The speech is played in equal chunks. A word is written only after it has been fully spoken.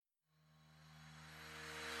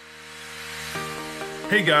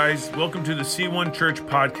Hey guys, welcome to the C1 Church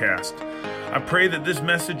podcast. I pray that this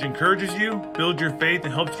message encourages you, builds your faith,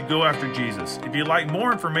 and helps you go after Jesus. If you'd like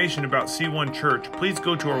more information about C1 Church, please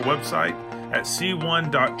go to our website at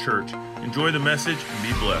c1.church. Enjoy the message and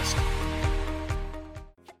be blessed.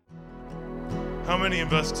 How many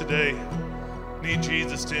of us today need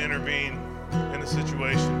Jesus to intervene in a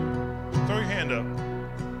situation? Throw your hand up.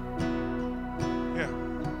 Yeah.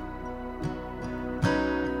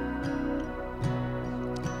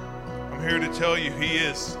 I'm here to tell you He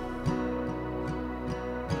is.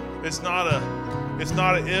 It's not a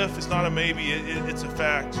if, it's not a maybe, it's a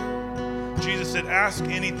fact. Jesus said, ask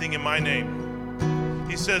anything in my name.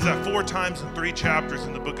 He says that 4 times in 3 chapters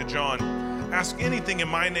in the book of John. Ask anything in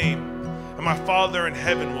my name, and my Father in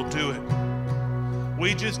heaven will do it.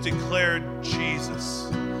 We just declared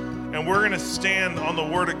Jesus. And we're going to stand on the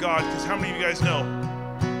Word of God, because how many of you guys know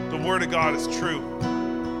the Word of God is true?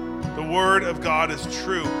 The Word of God is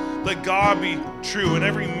true. Let God be true and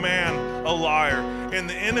every man a liar. And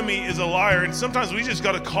the enemy is a liar. And sometimes we just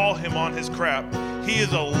got to call him on his crap. He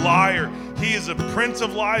is a liar. He is a prince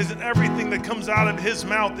of lies, and everything that comes out of his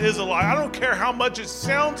mouth is a lie. I don't care how much it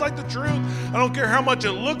sounds like the truth. I don't care how much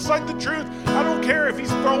it looks like the truth. I don't care if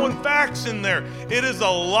he's throwing facts in there. It is a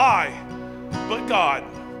lie. But God,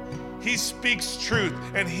 He speaks truth,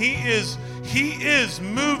 and He is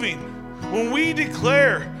moving. When we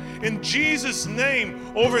declare in Jesus' name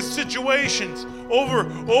over situations,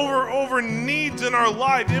 over needs in our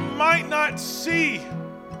life, it might not seem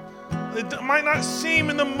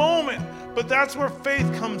in the moment, but that's where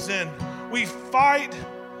faith comes in. We fight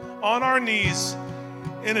on our knees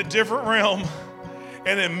in a different realm,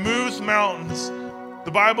 and it moves mountains.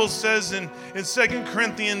 The Bible says in 2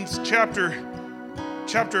 Corinthians chapter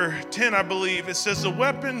 10, I believe, it says the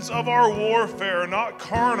weapons of our warfare are not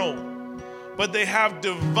carnal, but they have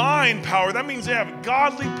divine power. That means they have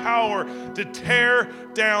godly power to tear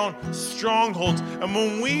down strongholds. And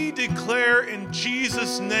when we declare in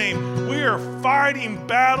Jesus' name, we are fighting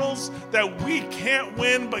battles that we can't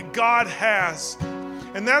win, but God has.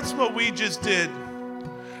 And that's what we just did.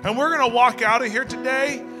 And we're going to walk out of here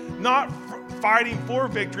today, not fighting for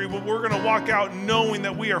victory, but we're going to walk out knowing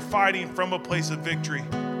that we are fighting from a place of victory.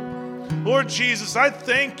 Lord Jesus, I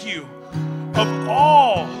thank you of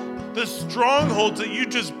all the strongholds that you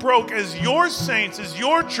just broke as your saints, as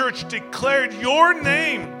your church declared your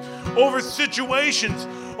name over situations.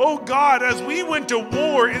 Oh God, as we went to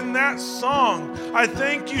war in that song, I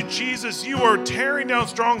thank you, Jesus, you are tearing down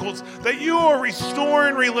strongholds, that you are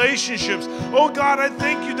restoring relationships. Oh God, I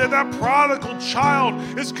thank you that prodigal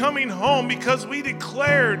child is coming home because we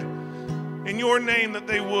declared in your name that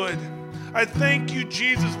they would. I thank you,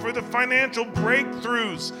 Jesus, for the financial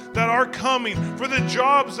breakthroughs that are coming, for the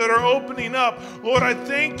jobs that are opening up. Lord, I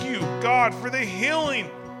thank you, God, for the healing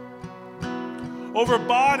over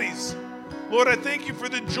bodies. Lord, I thank you for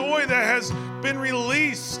the joy that has been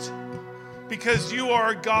released because you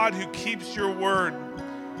are a God who keeps your word.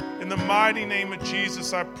 In the mighty name of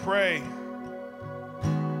Jesus, I pray.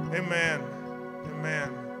 Amen.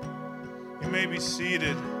 Amen. You may be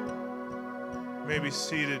seated. You may be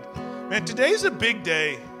seated. Man, today's a big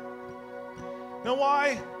day. You know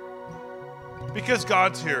why? Because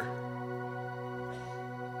God's here.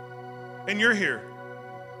 And you're here.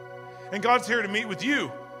 And God's here to meet with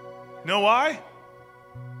you. You know why?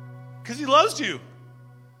 Because He loves you.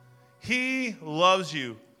 He loves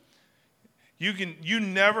you. You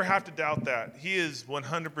never have to doubt that. He is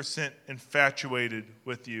 100% infatuated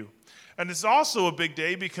with you. And it's also a big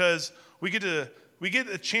day because we get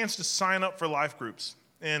a chance to sign up for life groups.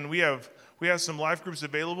 And we have some life groups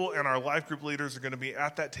available, and our life group leaders are going to be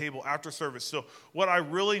at that table after service. So what I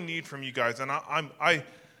really need from you guys, and I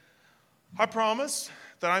promise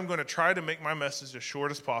that I'm going to try to make my message as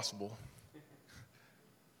short as possible.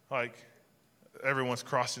 Like, everyone's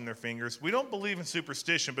crossing their fingers. We don't believe in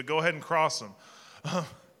superstition, but go ahead and cross them.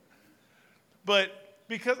 But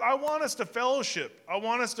because I want us to fellowship.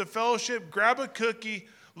 Grab a cookie,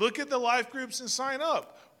 look at the life groups, and sign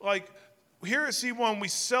up. Like, here at C1, we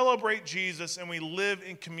celebrate Jesus and we live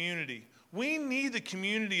in community. We need the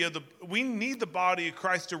community we need the body of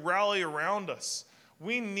Christ to rally around us.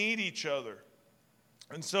 We need each other.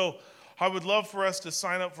 And so I would love for us to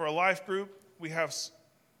sign up for a life group. We have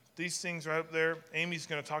these things right up there. Amy's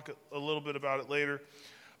going to talk a little bit about it later.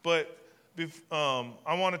 But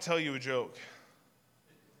I want to tell you a joke.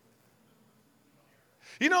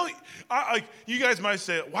 You know, you guys might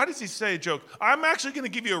say, why does he say a joke? I'm actually going to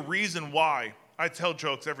give you a reason why I tell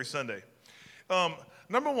jokes every Sunday.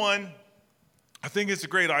 Number one, I think it's a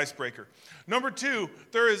great icebreaker. Number two,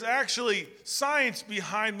 there is actually science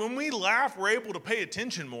behind when we laugh, we're able to pay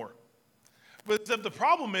attention more. But the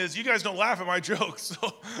problem is you guys don't laugh at my jokes.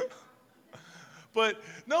 So. But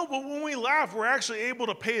when we laugh, we're actually able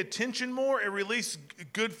to pay attention more and release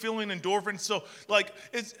good feeling endorphins. So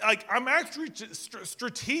it's like I'm actually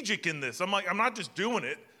strategic in this. I'm not just doing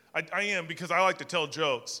it. I am because I like to tell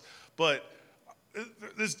jokes. But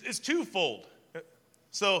it's twofold.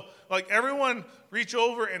 So everyone reach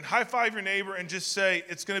over and high five your neighbor and just say,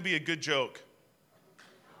 it's going to be a good joke.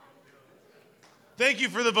 Thank you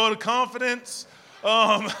for the vote of confidence.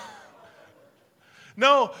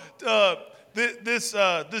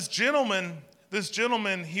 This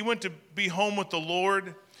gentleman, he went to be home with the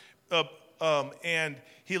Lord, and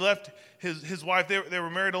he left his wife. They were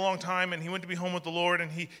married a long time, and he went to be home with the Lord,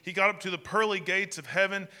 and he got up to the pearly gates of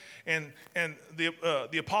heaven, and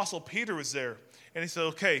the Apostle Peter was there. And he said,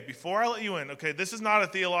 okay, before I let you in, okay, this is not a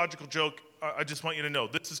theological joke. I just want you to know,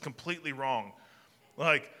 this is completely wrong.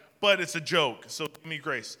 But it's a joke, so give me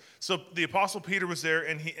grace. So the Apostle Peter was there,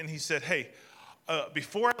 and he said, hey,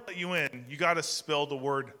 before I let you in, you got to spell the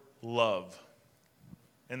word love.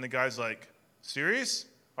 And the guy's like, serious?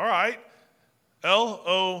 All right.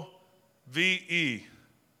 Love. The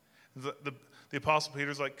Apostle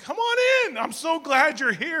Peter's like, come on in. I'm so glad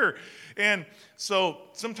you're here. And so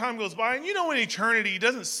some time goes by, and in eternity, it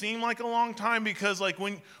doesn't seem like a long time because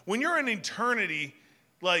when you're in eternity,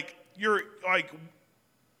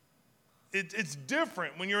 it's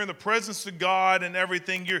different when you're in the presence of God and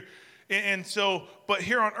everything. But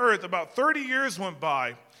here on earth, about 30 years went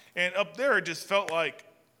by, and up there it just felt like,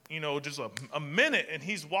 just a minute, and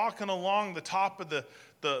he's walking along the top of the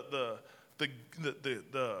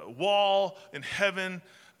wall in heaven.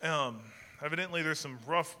 Evidently, there's some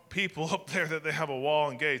rough people up there that they have a wall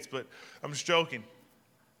and gates, but I'm just joking.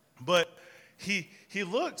 But he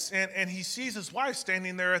looks, and he sees his wife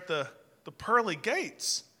standing there at the pearly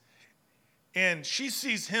gates. And she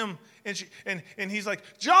sees him, and he's like,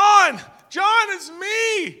 John, it's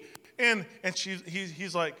me. And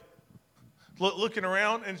he's like looking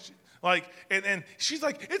around, and she's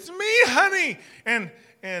like, it's me, honey.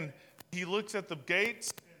 And he looks at the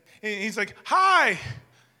gates, and he's like, hi.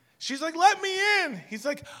 She's like, let me in. He's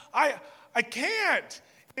like, I can't.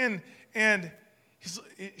 And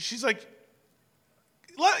she's like,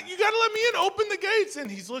 you got to let me in. Open the gates.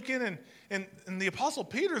 And he's looking, and the Apostle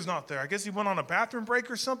Peter's not there. I guess he went on a bathroom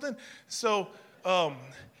break or something. So John,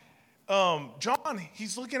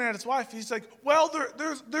 he's looking at his wife. He's like, well,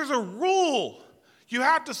 there's a rule. You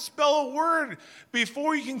have to spell a word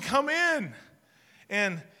before you can come in.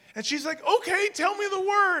 And she's like, okay, tell me the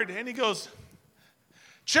word. And he goes,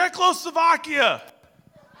 Czechoslovakia.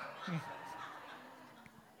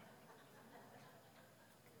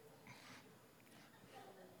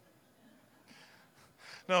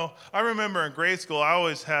 No, I remember in grade school, I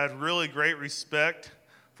always had really great respect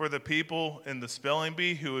for the people in the spelling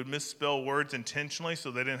bee who would misspell words intentionally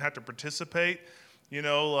so they didn't have to participate.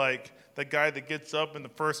 Like the guy that gets out in the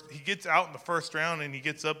first round, and he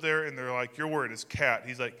gets up there, and they're like, your word is cat.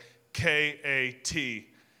 He's like, K-A-T.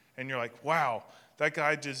 And you're like, wow, that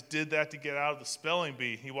guy just did that to get out of the spelling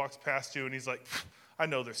bee. He walks past you, and he's like, I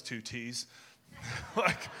know there's 2 T's.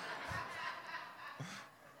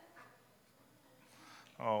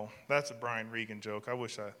 Oh, that's a Brian Regan joke. I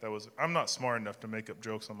wish I'm not smart enough to make up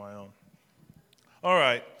jokes on my own. All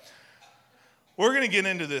right. We're going to get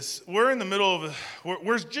into this. We're in the middle of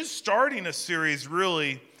we're just starting a series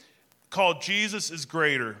really called Jesus is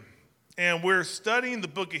Greater. And we're studying the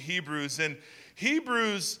book of Hebrews. And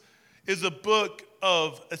Hebrews is a book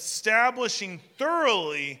of establishing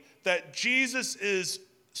thoroughly that Jesus is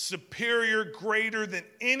superior, greater than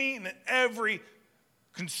any and every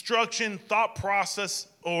construction, thought process,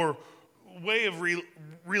 or way of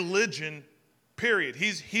religion, period.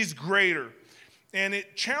 He's greater. And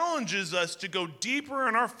it challenges us to go deeper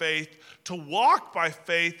in our faith, to walk by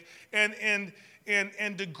faith, and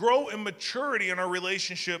to grow in maturity in our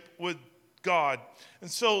relationship with God.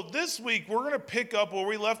 And so this week, we're going to pick up where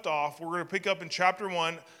we left off. We're going to pick up in chapter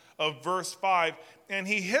 1 of verse 5. And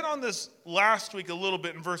he hit on this last week a little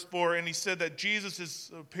bit in verse 4, and he said that Jesus is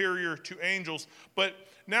superior to angels. But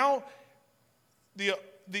now the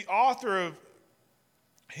author of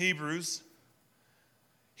Hebrews,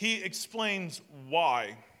 he explains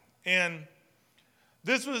why. And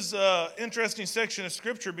this was an interesting section of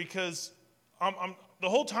Scripture because the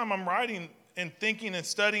whole time I'm writing and thinking and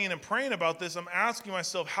studying and praying about this, I'm asking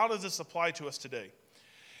myself, how does this apply to us today?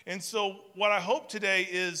 And so what I hope today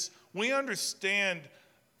is we understand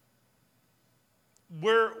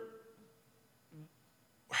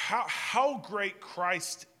how great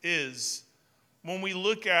Christ is when we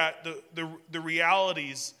look at the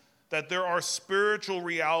realities that there are spiritual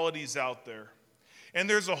realities out there. And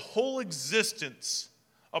there's a whole existence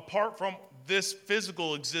apart from this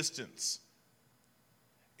physical existence.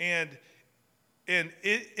 And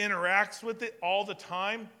it interacts with it all the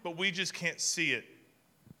time, but we just can't see it.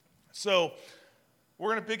 So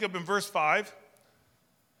we're going to pick up in verse 5.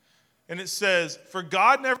 And it says, "For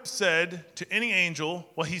God never said to any angel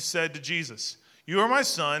what he said to Jesus. 'You are my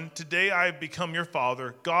son, today I have become your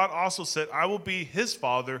father.' God also said, 'I will be his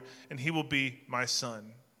father, and he will be my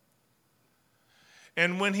son.'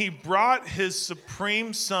 And when he brought his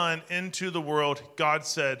supreme son into the world, God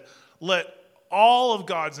said, 'Let all of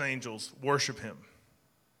God's angels worship him.'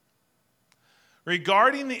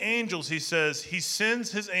 Regarding the angels, he says, he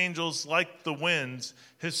sends his angels like the winds,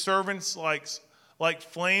 his servants like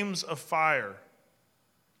flames of fire.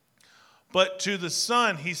 But to the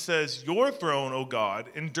Son, he says, 'Your throne, O God,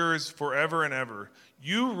 endures forever and ever.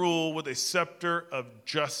 You rule with a scepter of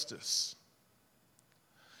justice.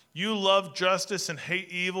 You love justice and hate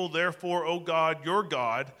evil. Therefore, O God, your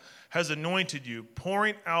God, has anointed you,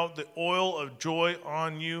 pouring out the oil of joy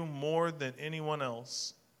on you more than anyone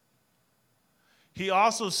else.' He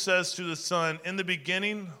also says to the Son, 'In the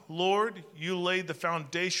beginning, Lord, you laid the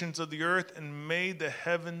foundations of the earth and made the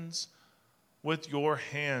heavens with your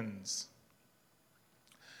hands.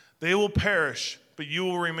 They will perish, but you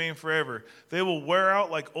will remain forever. They will wear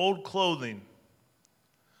out like old clothing.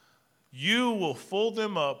 You will fold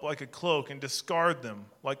them up like a cloak and discard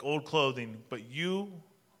them like old clothing, but you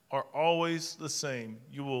are always the same.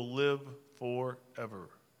 You will live forever.'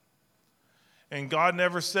 And God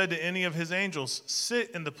never said to any of his angels,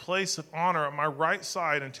 'Sit in the place of honor at my right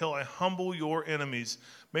side until I humble your enemies,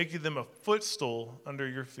 making them a footstool under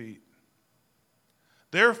your feet.'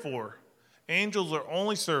 Therefore, angels are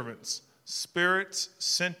only servants, spirits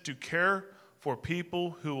sent to care for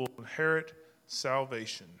people who will inherit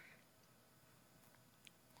salvation."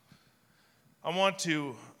 I want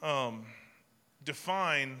to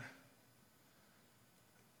define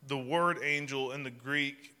the word angel in the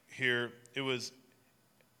Greek here. It was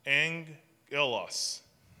angelos,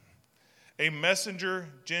 a messenger,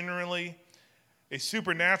 generally a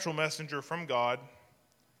supernatural messenger from God,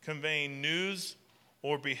 conveying news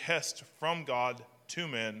or behest from God to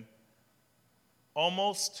men.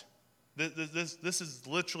 Almost, this is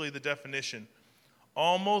literally the definition,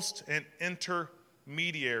 almost an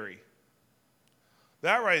intermediary.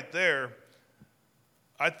 That right there,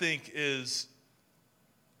 I think, is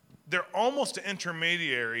they're almost an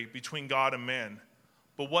intermediary between God and man.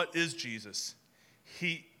 But what is Jesus?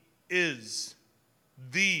 He is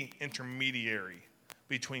the intermediary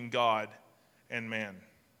between God and man.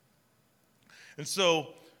 And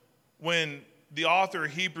so when the author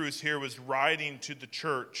of Hebrews here was writing to the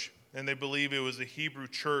church, and they believe it was a Hebrew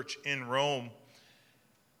church in Rome,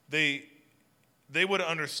 they would have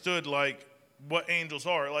understood like what angels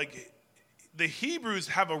are. Like the Hebrews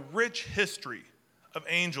have a rich history of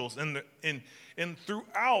angels, and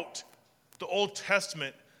throughout the Old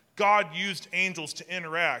Testament, God used angels to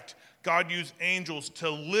interact. God used angels to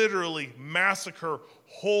literally massacre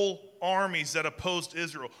whole armies that opposed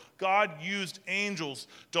Israel. God used angels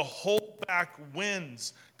to hold back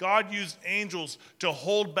winds. God used angels to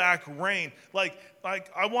hold back rain. Like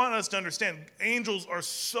I want us to understand, angels are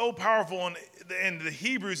so powerful, and the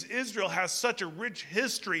Hebrews, Israel has such a rich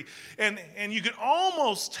history, and you can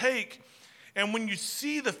almost take. And when you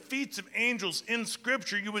see the feats of angels in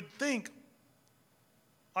Scripture, you would think,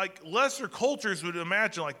 like lesser cultures would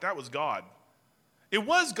imagine, like that was God. It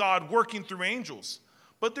was God working through angels,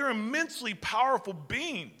 but they're immensely powerful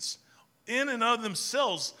beings in and of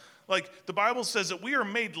themselves. Like the Bible says that we are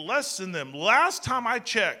made less than them. Last time I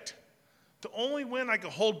checked, the only wind I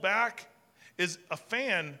could hold back is a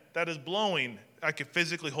fan that is blowing. I could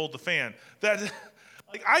physically hold the fan.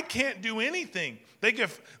 Like I can't do anything.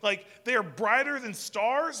 They are brighter than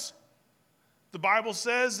stars. The Bible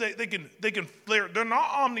says they're not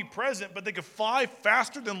omnipresent, but they can fly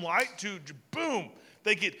faster than light to boom.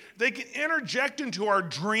 They can interject into our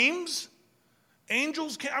dreams.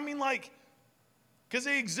 Angels can, because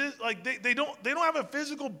they exist, like they don't have a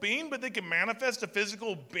physical being, but they can manifest a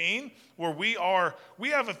physical being where we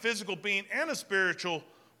have a physical being and a spiritual.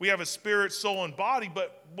 We have a spirit, soul, and body,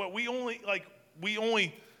 but we only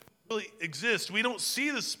really exist. We don't see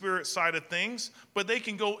the spirit side of things, but they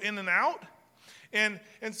can go in and out. And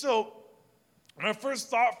so my first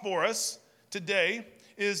thought for us today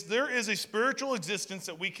is there is a spiritual existence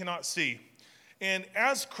that we cannot see. And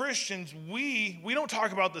as Christians, we don't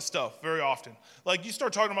talk about this stuff very often. Like, you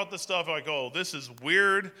start talking about this stuff like, oh, this is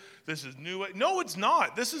weird, this is new. No, it's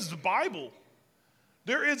not. This is the Bible.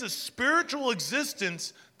 There is a spiritual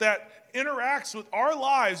existence that interacts with our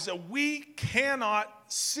lives that we cannot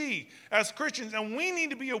see as Christians. And we need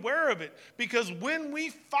to be aware of it, because when we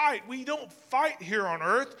fight, we don't fight here on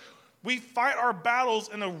earth. We fight our battles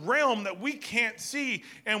in a realm that we can't see,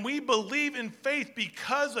 and we believe in faith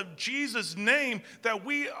because of Jesus' name that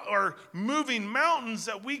we are moving mountains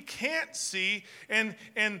that we can't see, and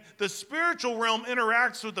the spiritual realm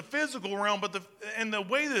interacts with the physical realm, but the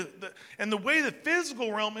way the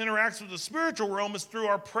physical realm interacts with the spiritual realm is through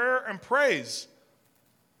our prayer and praise.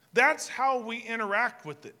 That's how we interact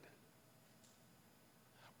with it.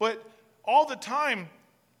 But all the time,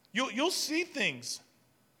 you'll see things.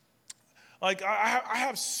 Like, I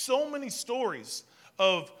have so many stories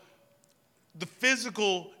of the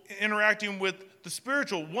physical interacting with the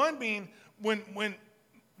spiritual. One being when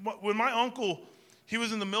my uncle, he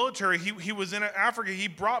was in the military, he was in Africa, he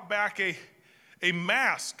brought back a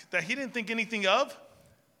mask that he didn't think anything of.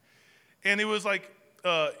 And it was like,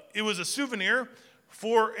 it was a souvenir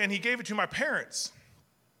and he gave it to my parents.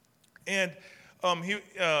 And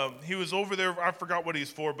he was over there. I forgot what he's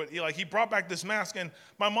for, but he brought back this mask, and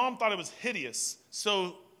my mom thought it was hideous,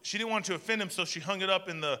 so she didn't want to offend him, so she hung it up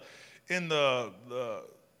in the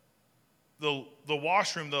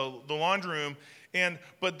washroom, the laundry room,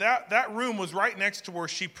 but that room was right next to where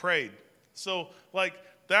she prayed. So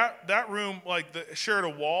that room shared a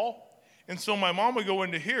wall, and so my mom would go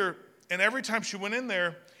into here, and every time she went in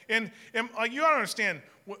there, and you gotta understand.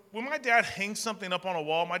 When my dad hangs something up on a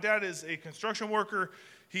wall, my dad is a construction worker.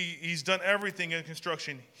 He's done everything in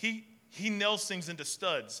construction. He nails things into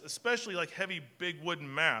studs, especially like heavy, big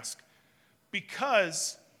wooden mask,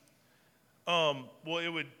 because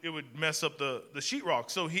it would mess up the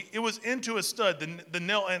sheetrock. So it was into a stud, the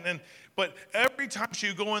nail, but every time she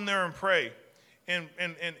would go in there and pray and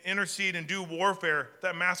intercede and do warfare,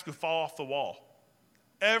 that mask would fall off the wall.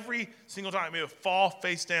 Every single time, it would fall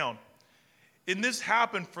face down. And this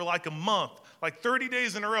happened for like a month, like 30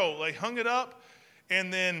 days in a row. They hung it up,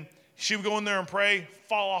 and then she would go in there and pray,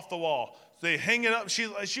 fall off the wall. They hang it up. She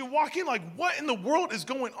would walk in like, what in the world is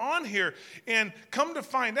going on here? And come to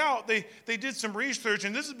find out, they did some research,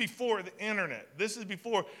 and this is before the internet. This is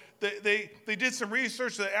before they did some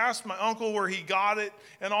research. They asked my uncle where he got it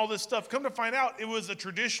and all this stuff. Come to find out, it was a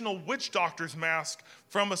traditional witch doctor's mask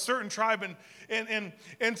from a certain tribe.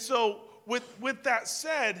 And so with that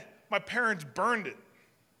said, my parents burned it.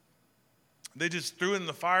 They just threw it in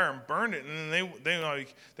the fire and burned it, and then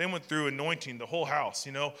they went through anointing the whole house,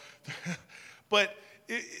 But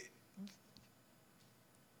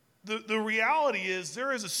the reality is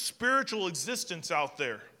there is a spiritual existence out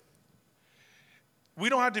there. We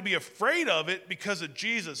don't have to be afraid of it because of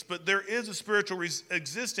Jesus, but there is a spiritual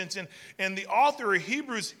existence, and the author of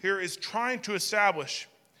Hebrews here is trying to establish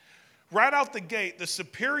right out the gate the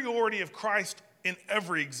superiority of Christ in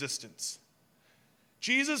every existence.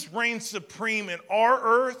 Jesus reigns supreme in our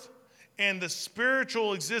earth and the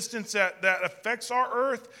spiritual existence that affects our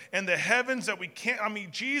earth and the heavens that we can't.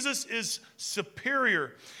 Jesus is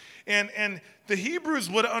superior. And the Hebrews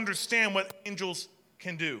would understand what angels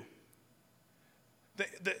can do.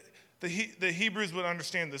 The Hebrews would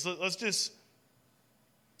understand this. Let's just,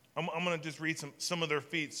 I'm going to just read some of their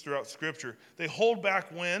feats throughout Scripture. They hold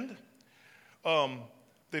back wind.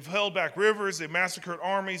 They've held back rivers. They've massacred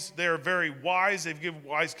armies. They are very wise. They've given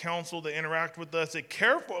wise counsel. They interact with us. They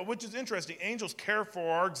care for, which is interesting. Angels care for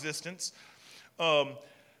our existence. They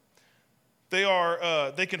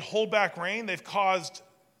can hold back rain. They've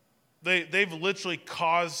literally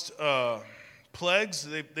caused plagues.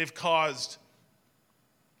 They've caused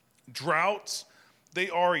droughts. They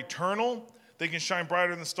are eternal. They can shine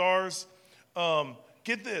brighter than the stars.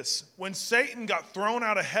 Get this. When Satan got thrown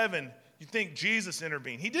out of heaven, you think Jesus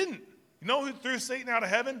intervened. He didn't. You know who threw Satan out of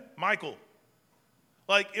heaven? Michael.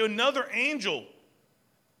 Like, another angel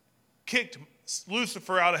kicked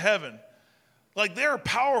Lucifer out of heaven. Like, they're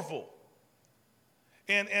powerful.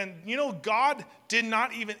 And God did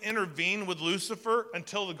not even intervene with Lucifer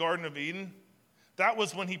until the Garden of Eden. That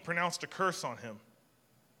was when he pronounced a curse on him.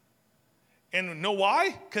 And know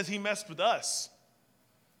why? Because he messed with us.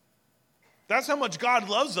 That's how much God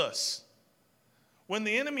loves us. When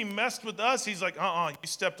the enemy messed with us, he's like, you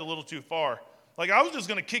stepped a little too far. Like, I was just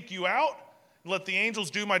going to kick you out and let the angels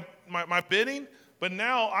do my bidding, but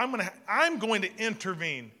now I'm going to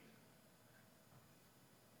intervene.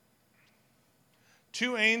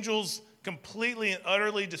 2 angels completely and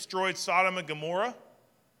utterly destroyed Sodom and Gomorrah.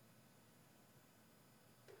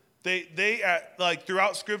 Like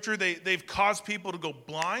throughout Scripture, they've caused people to go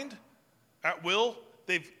blind at will.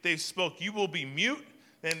 They've spoke, you will be mute,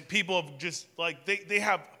 and people have just like they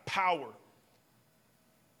have power.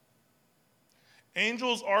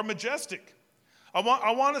 Angels are majestic. I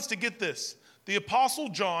want us to get this. The Apostle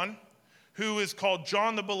John, who is called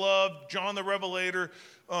John the Beloved, John the Revelator,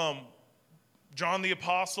 John the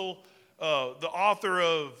Apostle, the author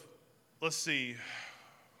of,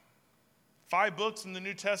 5 books in the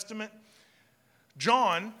New Testament.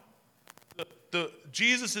 John,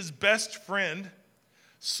 Jesus' best friend,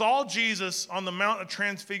 saw Jesus on the Mount of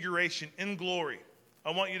Transfiguration in glory.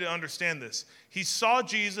 I want you to understand this. He saw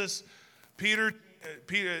Jesus, Peter,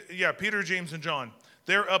 James, and John.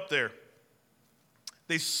 They're up there.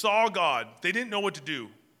 They saw God. They didn't know what to do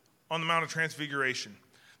on the Mount of Transfiguration.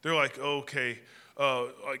 They're like, okay.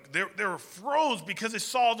 They were froze because they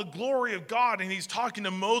saw the glory of God, and he's talking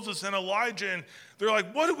to Moses and Elijah, and they're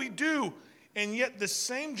like, what do we do? And yet the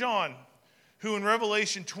same John who in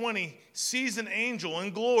Revelation 20 sees an angel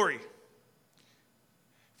in glory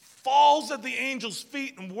falls at the angel's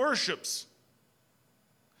feet and worships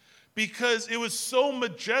because it was so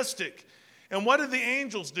majestic. And what did the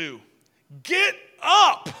angels do? Get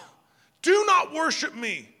up! Do not worship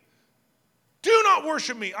me. Do not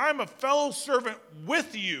worship me. I'm a fellow servant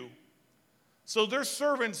with you. So they're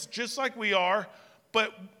servants just like we are,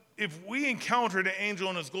 but if we encountered an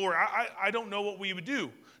angel in his glory, I don't know what we would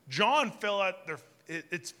do. John fell at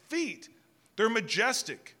its feet. They're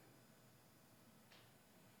majestic.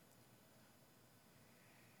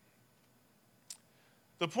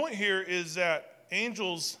 The point here is that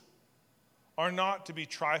angels are not to be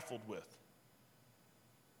trifled with.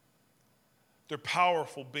 They're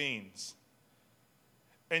powerful beings.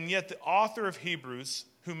 And yet the author of Hebrews,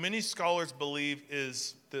 who many scholars believe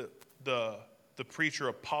is the preacher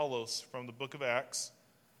Apollos from the book of Acts,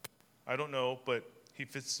 I don't know, but he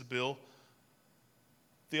fits the bill.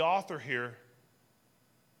 The author here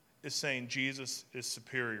is saying Jesus is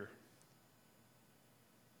superior.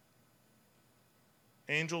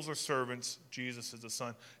 Angels are servants. Jesus is the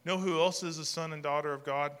Son. Know who else is the son and daughter of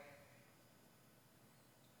God?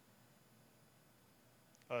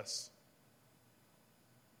 Us.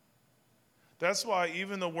 That's why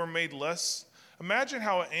even though we're made less, imagine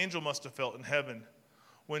how an angel must have felt in heaven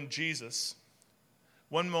when Jesus,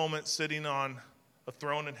 one moment sitting on a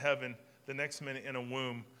throne in heaven, the next minute in a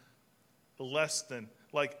womb, less than,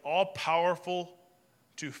 like all powerful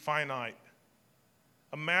to finite.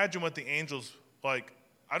 Imagine what the angels, like,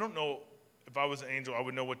 I don't know if I was an angel, I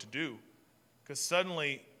would know what to do. Because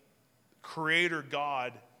suddenly, Creator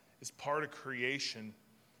God is part of creation,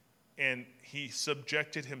 and he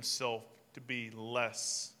subjected himself to be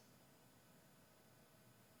less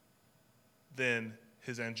than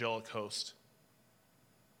his angelic host.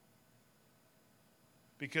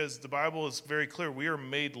 Because the Bible is very clear, we are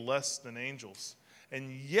made less than angels.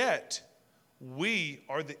 And yet, we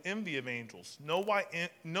are the envy of angels. Know why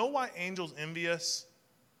angels envy us?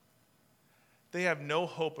 They have no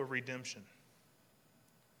hope of redemption.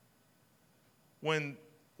 When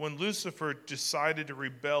Lucifer decided to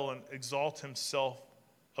rebel and exalt himself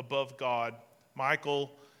above God,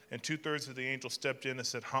 Michael and 2/3 of the angels stepped in and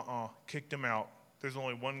said, kicked him out. There's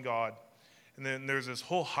only one God. And then there's this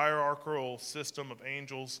whole hierarchical system of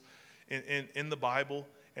angels in the Bible,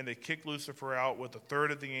 and they kicked Lucifer out with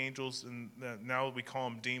 1/3 of the angels, and now we call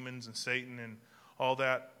them demons and Satan and all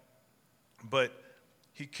that. But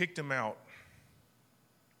he kicked him out.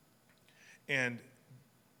 And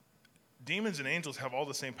demons and angels have all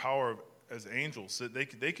the same power as angels. They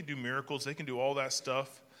can do miracles. They can do all that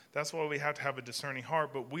stuff. That's why we have to have a discerning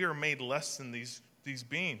heart. But we are made less than these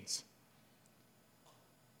beings.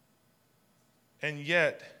 And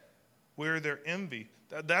yet, we're their envy.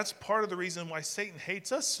 That's part of the reason why Satan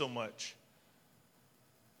hates us so much.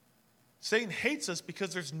 Satan hates us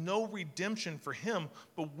because there's no redemption for him.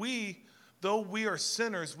 But though we are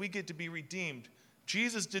sinners, we get to be redeemed.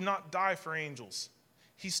 Jesus did not die for angels.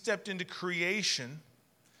 He stepped into creation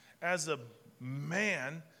as a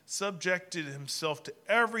man, subjected himself to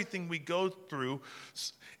everything we go through,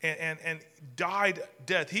 and died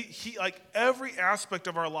death. He like every aspect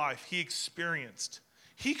of our life he experienced.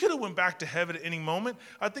 He could have went back to heaven at any moment.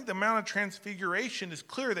 I think the Mount of Transfiguration is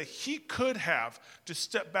clear that he could have just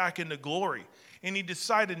stepped back into glory, and he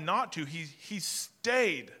decided not to. He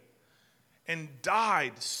stayed and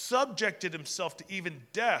died, subjected himself to even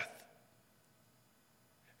death.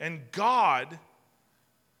 And God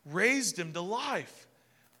raised him to life,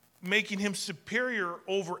 making him superior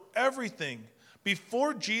over everything.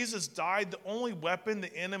 Before Jesus died, the only weapon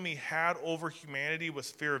the enemy had over humanity was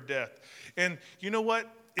fear of death. And you know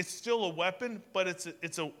what? it's still a weapon, but it's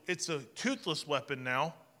a toothless weapon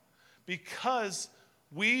now, because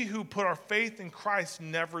we who put our faith in Christ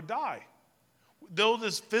never die. Though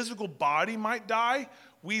this physical body might die,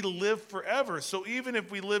 we live forever. So even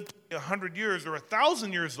if we live 100 years or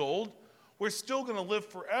 1,000 years old, we're still going to live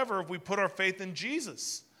forever if we put our faith in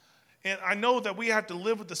Jesus. And I know that we have to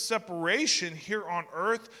live with the separation here on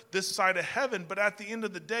earth, this side of heaven, but at the end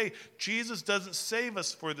of the day, Jesus doesn't save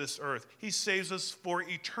us for this earth. He saves us for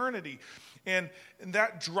eternity. And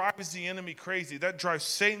that drives the enemy crazy. That drives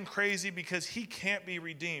Satan crazy, because he can't be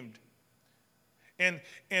redeemed.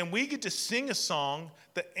 And we get to sing a song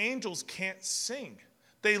that angels can't sing.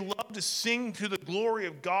 They love to sing to the glory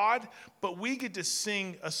of God, but we get to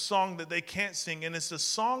sing a song that they can't sing, and it's the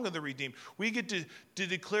song of the redeemed. We get to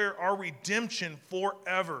declare our redemption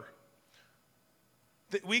forever.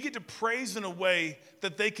 That we get to praise in a way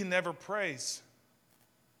that they can never praise.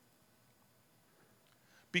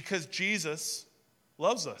 Because Jesus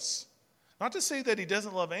loves us. Not to say that he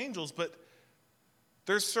doesn't love angels, but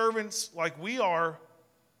they're servants like we are,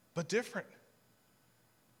 but different.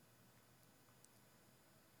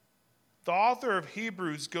 The author of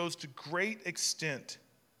Hebrews goes to great extent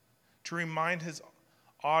to remind his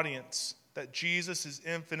audience that Jesus is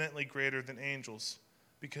infinitely greater than angels,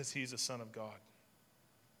 because he's the Son of God.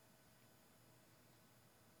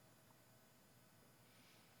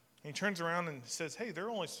 And he turns around and says, hey, they're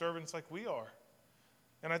only servants like we are.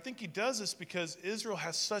 And I think he does this because Israel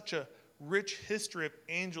has such a rich history of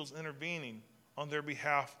angels intervening on their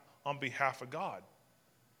behalf, on behalf of God.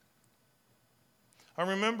 I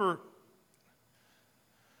remember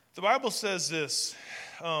the Bible says this.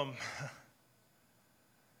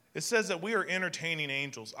 It says that we are entertaining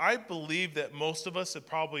angels. I believe that most of us have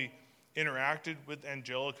probably interacted with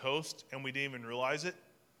angelic hosts and we didn't even realize it,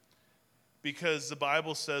 because the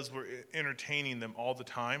Bible says we're entertaining them all the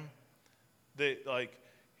time. They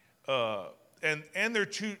and they're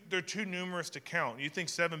too numerous to count. You think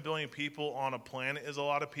 7 billion people on a planet is a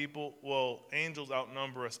lot of people? Well, angels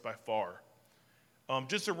outnumber us by far.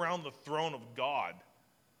 Just around the throne of God,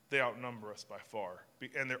 they outnumber us by far,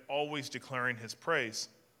 and they're always declaring his praise.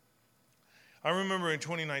 I remember in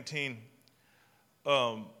 2019,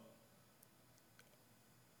 I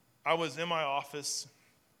was in my office,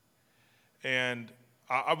 and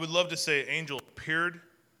I would love to say an angel appeared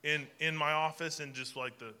in my office, and just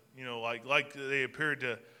like like they appeared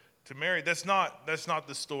to Mary. That's not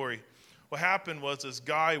the story. What happened was this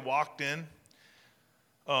guy walked in.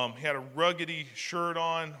 He had a ruggedy shirt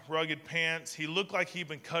on, rugged pants. He looked like he'd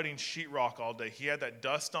been cutting sheetrock all day. He had that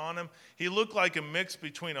dust on him. He looked like a mix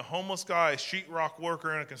between a homeless guy, a sheetrock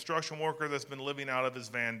worker, and a construction worker that's been living out of his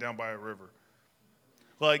van down by a river.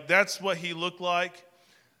 Like, that's what he looked like.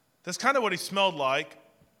 That's kind of what he smelled like.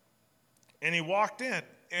 And he walked in.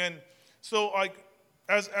 And so,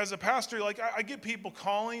 as a pastor, I get people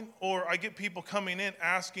calling, or I get people coming in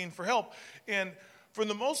asking for help. And for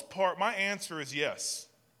the most part, my answer is yes.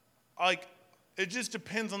 It just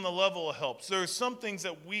depends on the level of help. So there are some things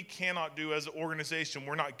that we cannot do as an organization.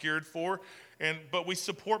 We're not geared for, but we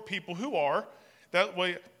support people who are. That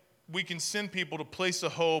way, we can send people to Place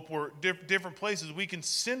of Hope or different places. We can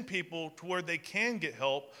send people to where they can get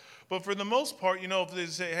help. But for the most part, if they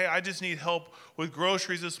say, hey, I just need help with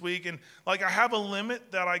groceries this week, and I have a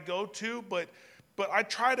limit that I go to, but I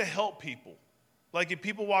try to help people. Like, if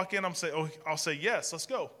people walk in, I'll say yes, let's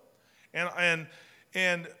go.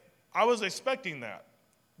 And I was expecting that.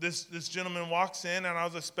 This gentleman walks in, and I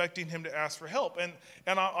was expecting him to ask for help. And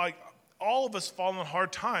all of us fall in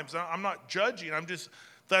hard times. I'm not judging.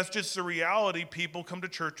 That's just the reality. People come to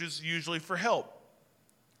churches usually for help.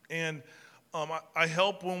 And I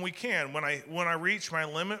help when we can. When I reach my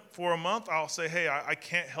limit for a month, I'll say, hey, I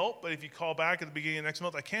can't help, but if you call back at the beginning of next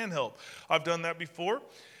month, I can help. I've done that before.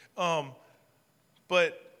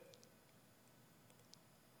 But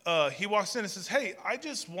he walks in and says, hey, I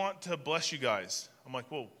just want to bless you guys. I'm like,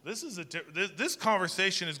 whoa, this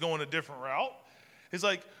conversation is going a different route. He's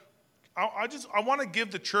like, I want to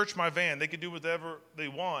give the church my van. They could do whatever they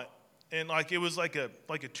want. And it was like a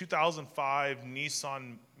 2005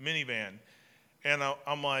 Nissan minivan. And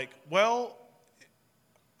I'm like, well,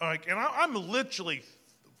 and I'm literally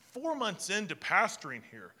 4 months into pastoring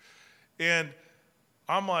here. And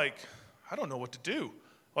I'm like, I don't know what to do.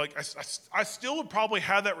 I still would probably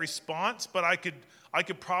have that response, but I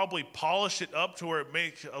could probably polish it up to where it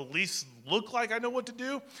makes at least look like I know what to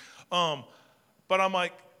do. But I'm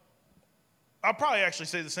like, I'll probably actually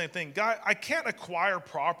say the same thing. Guy, I can't acquire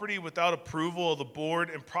property without approval of the board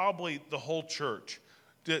and probably the whole church.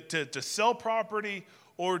 To sell property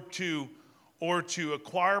or to or to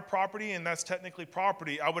acquire property, and that's technically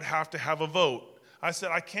property, I would have to have a vote. I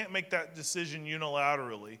said, I can't make that decision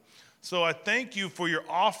unilaterally. So I thank you for your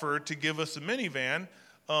offer to give us a minivan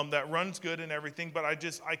that runs good and everything, but I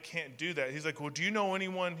can't do that. He's like, well, do you know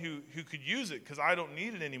anyone who could use it? Because I don't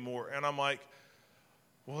need it anymore. And I'm like,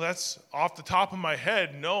 well, that's off the top of my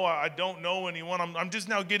head. No, I don't know anyone. I'm just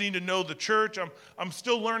now getting to know the church. I'm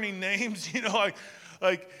still learning names,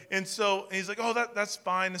 and so he's like, oh, that's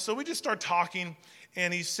fine. And so we just start talking,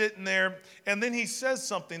 and he's sitting there, and then he says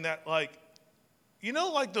something that, like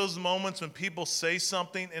those moments when people say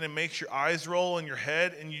something and it makes your eyes roll in your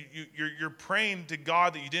head, and you're praying to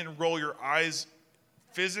God that you didn't roll your eyes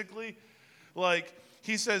physically. Like,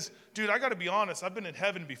 he says, dude, I got to be honest, I've been in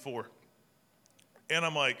heaven before. And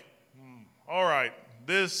I'm like, all right,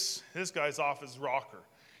 this guy's off his rocker.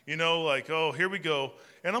 Oh, here we go.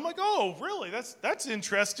 And I'm like, oh, really? That's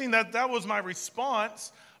interesting. That was my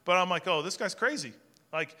response. But I'm like, oh, this guy's crazy.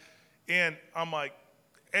 And I'm like,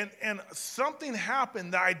 and something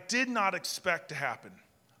happened that I did not expect to happen.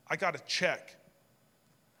 I got a check.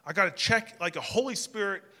 Like a Holy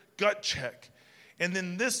Spirit gut check. And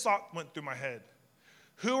then this thought went through my head.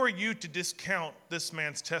 Who are you to discount this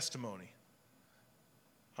man's testimony?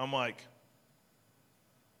 I'm like,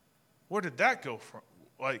 where did that go from?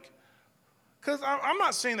 Because I'm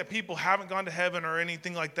not saying that people haven't gone to heaven or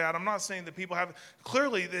anything like that. I'm not saying that people haven't.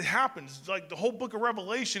 Clearly, it happens. Like, the whole book of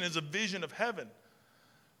Revelation is a vision of heaven,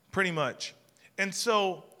 pretty much. And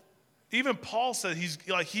so, even Paul said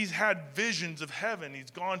he's had visions of heaven.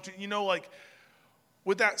 He's gone to,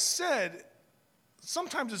 with that said,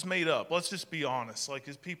 sometimes it's made up. Let's just be honest.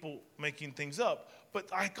 Is people making things up? But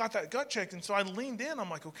I got that gut check, and so I leaned in. I'm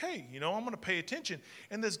like, okay, I'm going to pay attention.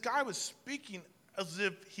 And this guy was speaking as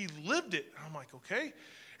if he lived it. I'm like, okay.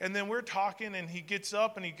 And then we're talking, and he gets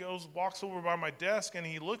up, and he walks over by my desk, and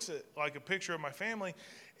he looks at a picture of my family,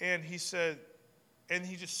 and he said, and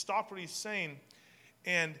he just stopped what he's saying,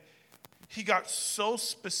 and he got so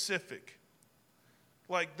specific.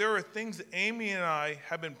 There are things that Amy and I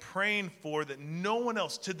have been praying for that no one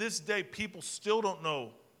else, to this day, people still don't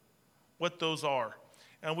know what those are.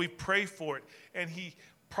 And we pray for it. And he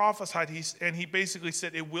prophesied, and he basically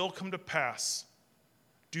said, it will come to pass.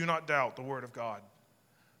 Do not doubt the word of God.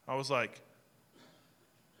 I was like,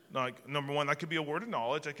 number one, that could be a word of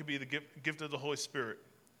knowledge. That could be the gift of the Holy Spirit.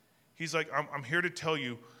 He's like, I'm here to tell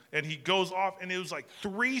you. And he goes off, and it was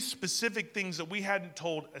 3 specific things that we hadn't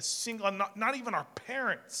told a single, not even our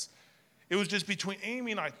parents. It was just between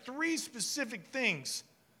Amy and I, 3 specific things.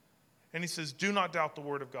 And he says, do not doubt the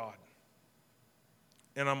word of God.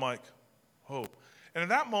 And I'm like, oh. And at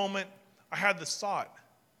that moment, I had this thought,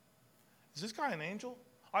 is this guy an angel?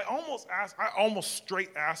 I almost straight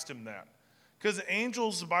asked him that. Because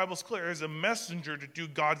angels, the Bible's clear, is a messenger to do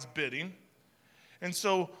God's bidding. And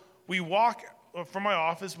so we walk from my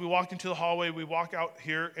office, we walk into the hallway, we walk out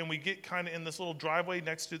here, and we get kind of in this little driveway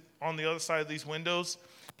on the other side of these windows.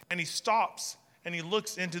 And he stops, and he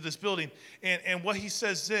looks into this building. And what he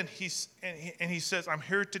says then, he says, I'm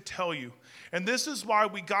here to tell you. And this is why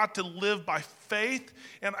we got to live by faith.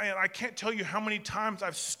 And I can't tell you how many times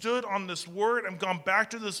I've stood on this word and gone back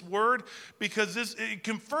to this word, because it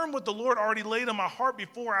confirmed what the Lord already laid on my heart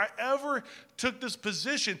before I ever took this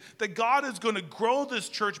position, that God is going to grow this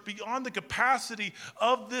church beyond the capacity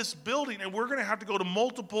of this building. And we're going to have to go to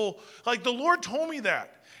multiple, the Lord told me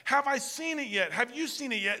that. Have I seen it yet? Have you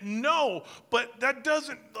seen it yet? No, but that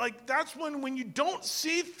doesn't, that's when you don't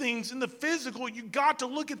see things in the physical, you got to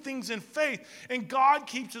look at things in faith, and God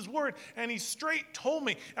keeps his word, and he straight told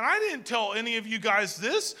me, and I didn't tell any of you guys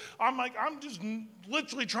this, I'm just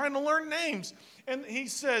literally trying to learn names, and he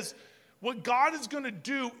says, what God is going to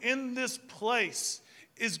do in this place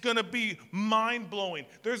is going to be mind-blowing.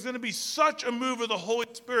 There's going to be such a move of the Holy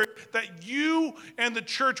Spirit that you and the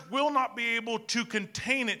church will not be able to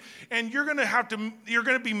contain it. And you're going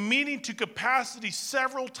to be meeting to capacity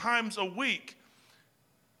several times a week.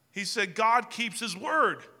 He said, God keeps his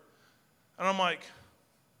word. And I'm like,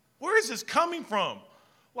 where is this coming from?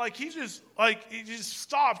 He just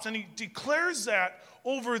stops and he declares that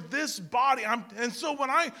over this body. And so when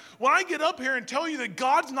I get up here and tell you that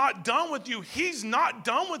God's not done with you, he's not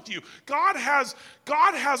done with you. God has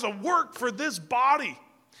a work for this body.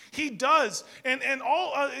 He does. And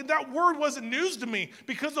all that word wasn't news to me,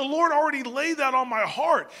 because the Lord already laid that on my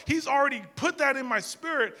heart. He's already put that in my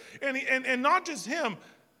spirit. And not just him.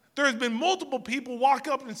 There's been multiple people walk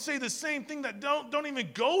up and say the same thing that don't even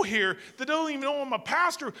go here, that don't even know I'm a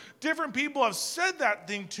pastor. Different people have said that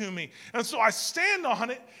thing to me. And so I stand on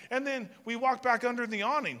it, and then we walk back under the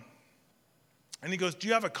awning. And he goes, do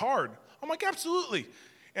you have a card? I'm like, absolutely.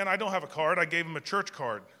 And I don't have a card. I gave him a church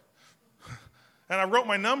card. And I wrote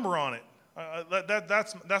my number on it.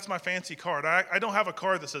 That's my fancy card. I don't have a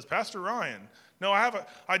card that says Pastor Ryan. No,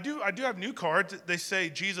 I do have new cards. They say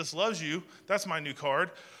Jesus loves you. That's my new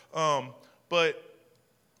card. But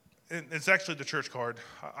it's actually the church card.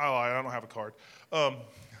 I lie. I don't have a card.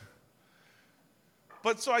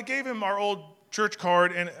 But so I gave him our old church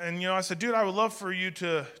card, and I said, dude, I would love for you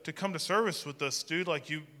to come to service with us, dude. Like,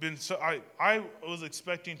 you've been so, I was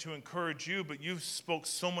expecting to encourage you, but you spoke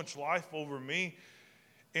so much life over me.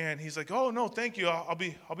 And he's like, oh no, thank you. I'll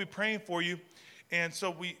be praying for you. And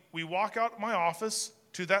so we walk out my office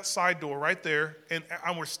to that side door right there, and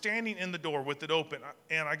we're standing in the door with it open.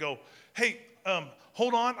 And I go, hey,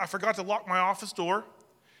 hold on, I forgot to lock my office door,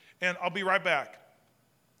 and I'll be right back.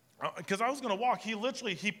 Because I was going to walk.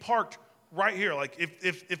 He parked right here. Like,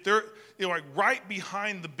 if they're, like right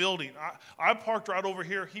behind the building. I parked right over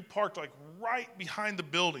here. He parked like right behind the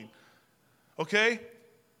building. Okay?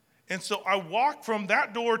 And so I walk from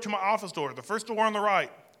that door to my office door, the first door on the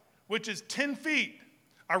right, which is 10 feet.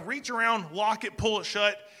 I reach around, lock it, pull it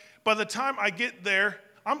shut. By the time I get there,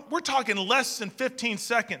 we're talking less than 15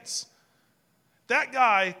 seconds. That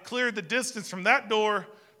guy cleared the distance from that door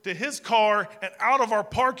to his car and out of our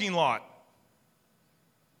parking lot.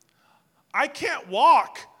 I can't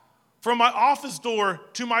walk from my office door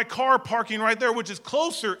to my car parking right there, which is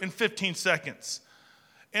closer, in 15 seconds.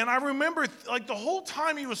 And I remember, like, the whole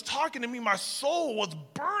time he was talking to me, my soul was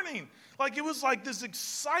burning. Like, it was like this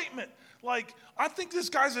excitement. Like, I think this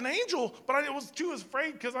guy's an angel, but I was too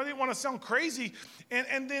afraid because I didn't want to sound crazy.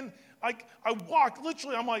 And then I walk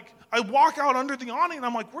out under the awning, and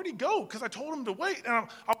I'm like, where'd he go? Because I told him to wait. And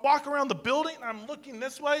I walk around the building, and I'm looking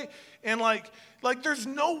this way, and like there's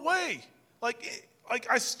no way.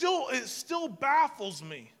 It still baffles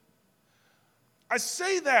me. I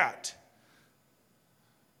say that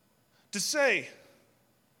to say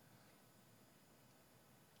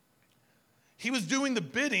he was doing the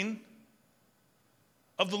bidding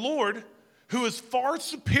of the Lord, who is far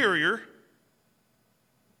superior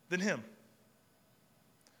than him.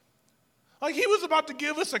 Like, he was about to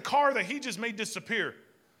give us a car that he just made disappear.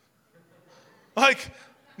 Like,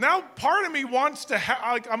 now part of me wants to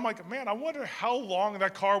I'm like, man, I wonder how long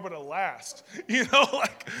that car would have lasted.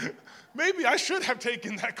 Like, maybe I should have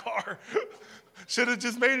taken that car. Should have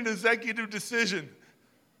just made an executive decision.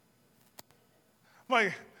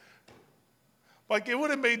 Like it would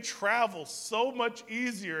have made travel so much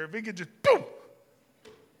easier if it could just boom.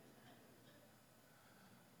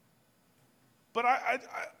 But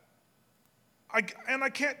I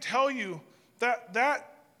can't tell you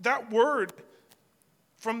that word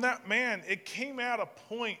from that man, it came at a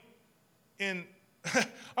point in,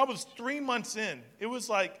 I was 3 months in. It was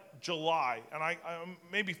like July, and I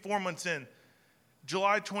maybe 4 months in.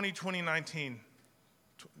 July 2019.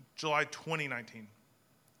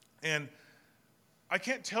 And I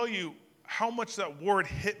can't tell you how much that word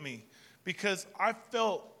hit me, because I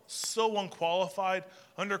felt so unqualified,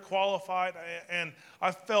 underqualified, and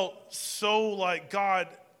I felt so like, God,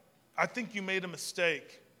 I think you made a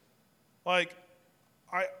mistake. Like,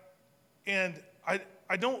 I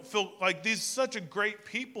don't feel like these such a great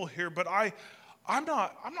people here, but I'm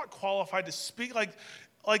not qualified to speak. Like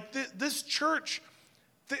this church,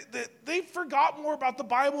 they forgot more about the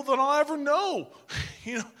Bible than I'll ever know.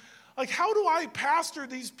 Like, how do I pastor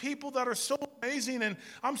these people that are so amazing? And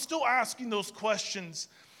I'm still asking those questions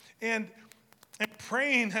and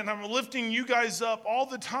praying, and I'm lifting you guys up all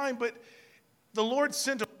the time. But the Lord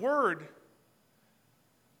sent a word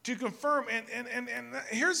to confirm. And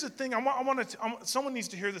here's the thing. Someone needs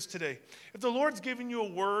to hear this today. If the Lord's giving you a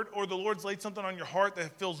word, or the Lord's laid something on your heart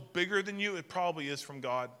that feels bigger than you, it probably is from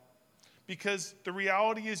God. Because the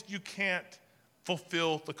reality is, you can't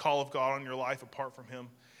fulfill the call of God on your life apart from him.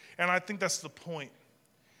 And I think that's the point.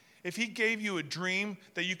 If he gave you a dream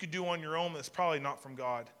that you could do on your own, that's probably not from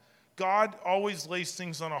God. God always lays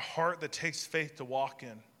things on a heart that takes faith to walk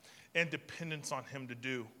in and dependence on him to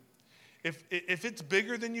do. If it's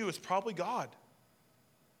bigger than you, it's probably God.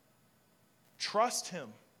 Trust him.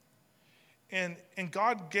 And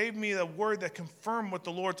God gave me a word that confirmed what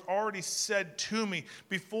the Lord's already said to me.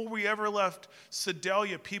 Before we ever left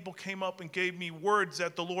Sedalia, people came up and gave me words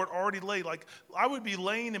that the Lord already laid. Like, I would be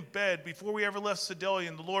laying in bed before we ever left Sedalia,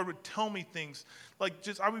 and the Lord would tell me things. Like,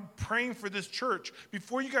 I would be praying for this church.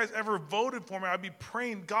 Before you guys ever voted for me, I'd be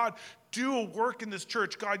praying, God, do a work in this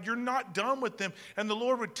church. God, you're not done with them. And the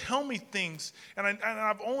Lord would tell me things, and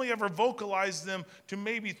I've only ever vocalized them to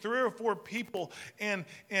maybe 3 or 4 people, and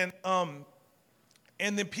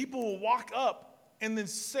then people will walk up and then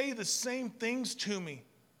say the same things to me.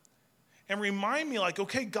 and remind me like,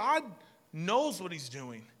 okay, God knows what he's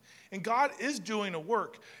doing. And God is doing a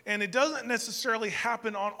work. And it doesn't necessarily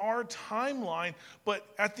happen on our timeline, but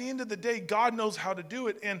at the end of the day, God knows how to do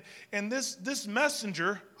it. And this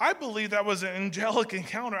messenger, I believe that was an angelic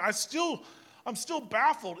encounter. I'm still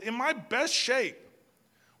baffled. In my best shape,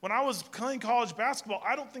 when I was playing college basketball,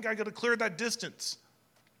 I don't think I could have cleared that distance.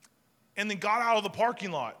 And then got out of the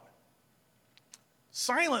parking lot.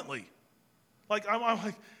 Silently. Like,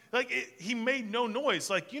 I'm like he made no noise.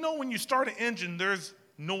 Like, when you start an engine, there's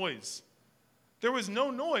noise. There was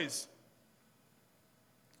no noise.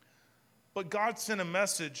 But God sent a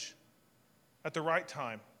message at the right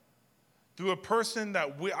time through a person that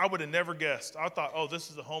I would have never guessed. I thought, oh,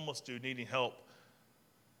 this is a homeless dude needing help.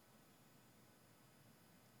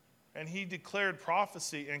 And he declared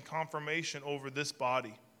prophecy and confirmation over this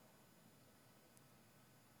body.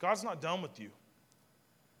 God's not done with you.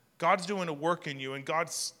 God's doing a work in you, and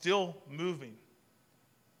God's still moving.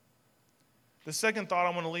 The second thought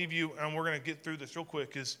I want to leave you, and we're going to get through this real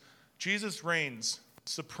quick, is Jesus reigns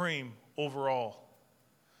supreme over all.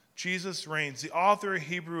 Jesus reigns. The author of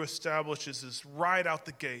Hebrew establishes this right out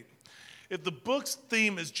the gate. If the book's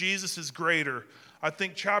theme is Jesus is greater, I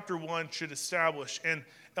think chapter 1 should establish. And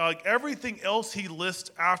like everything else he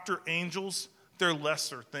lists after angels, they're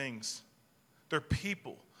lesser things. They're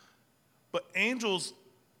people. But angels,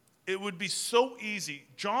 it would be so easy.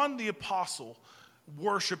 John the Apostle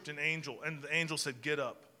worshipped an angel, and the angel said, get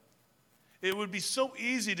up. It would be so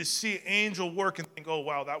easy to see an angel work and think, oh,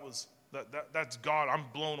 wow, that's God. I'm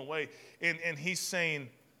blown away. And he's saying,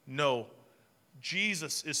 no,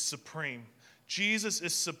 Jesus is supreme. Jesus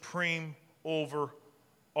is supreme over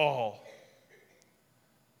all.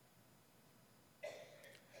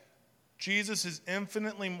 Jesus is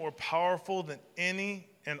infinitely more powerful than any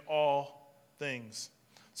and all things.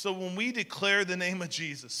 So when we declare the name of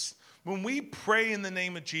Jesus, when we pray in the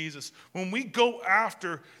name of Jesus, when we go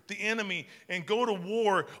after the enemy and go to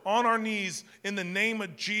war on our knees in the name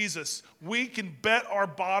of Jesus, we can bet our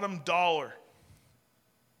bottom dollar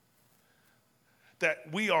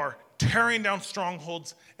that we are tearing down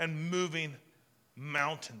strongholds and moving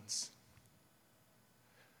mountains.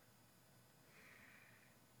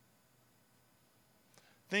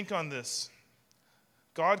 Think on this.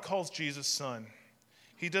 God calls Jesus son.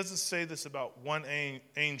 He doesn't say this about one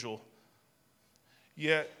angel.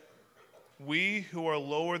 Yet, we who are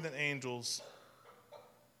lower than angels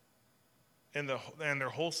and their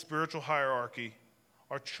whole spiritual hierarchy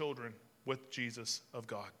are children with Jesus of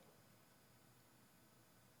God.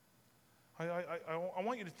 I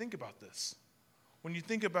want you to think about this. When you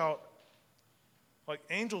think about, like,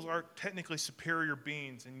 angels are technically superior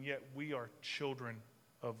beings, and yet we are children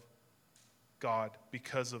of God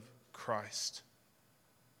because of Christ.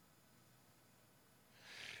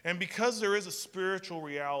 And because there is a spiritual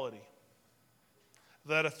reality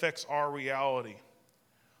that affects our reality,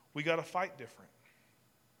 we got to fight different.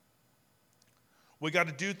 We got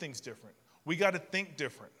to do things different. We got to think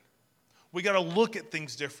different. We got to look at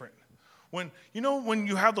things different. When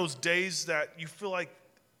you have those days that you feel like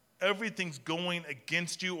everything's going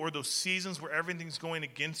against you, or those seasons where everything's going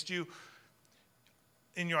against you,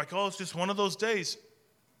 and you're like, oh, it's just one of those days.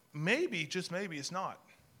 Maybe, just maybe, it's not.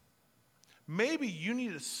 Maybe you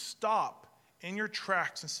need to stop in your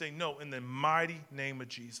tracks and say, no, in the mighty name of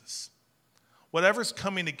Jesus. Whatever's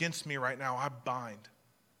coming against me right now, I bind.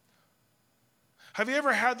 Have you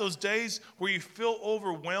ever had those days where you feel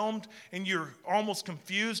overwhelmed and you're almost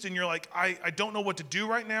confused and you're like, I don't know what to do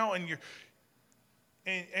right now, and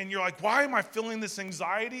you're like, why am I feeling this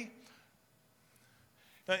anxiety?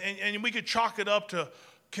 And we could chalk it up to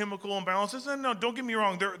chemical imbalances. And no, don't get me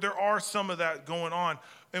wrong. There are some of that going on,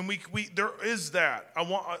 and we there is that.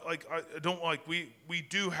 We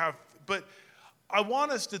do have, but I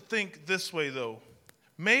want us to think this way though.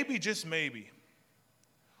 Maybe, just maybe,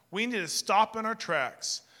 we need to stop in our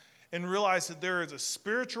tracks and realize that there is a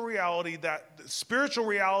spiritual reality, that spiritual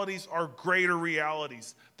realities are greater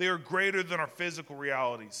realities. They are greater than our physical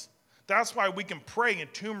realities. That's why we can pray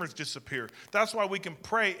and tumors disappear. That's why we can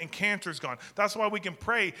pray and cancer's gone. That's why we can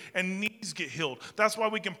pray and knees get healed. That's why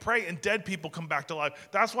we can pray and dead people come back to life.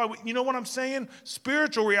 That's why you know what I'm saying?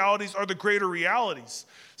 Spiritual realities are the greater realities.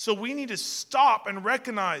 So we need to stop and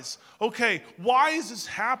recognize, okay, why is this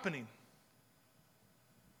happening?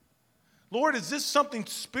 Lord, is this something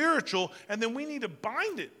spiritual? And then we need to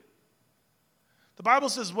bind it. The Bible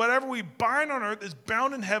says whatever we bind on earth is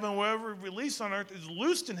bound in heaven. Whatever we release on earth is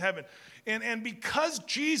loosed in heaven. And because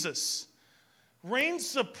Jesus reigns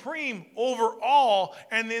supreme over all,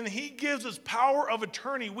 and then he gives us power of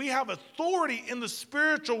attorney. We have authority in the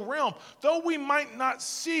spiritual realm. Though we might not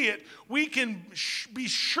see it, we can be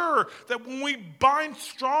sure that when we bind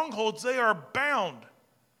strongholds, they are bound.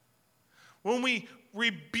 When we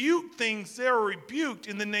rebuke things, they are rebuked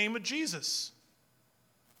in the name of Jesus.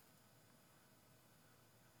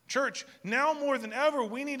 Church, now more than ever,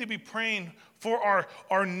 we need to be praying for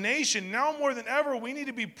our nation. Now more than ever, we need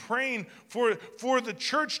to be praying for the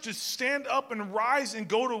church to stand up and rise and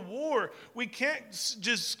go to war. We can't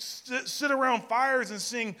just sit around fires and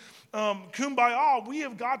sing kumbaya. We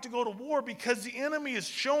have got to go to war because the enemy is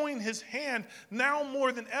showing his hand now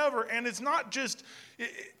more than ever. And it's not just,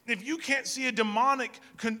 if you can't see a demonic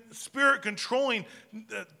spirit controlling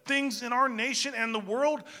things in our nation and the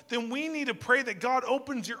world, then we need to pray that God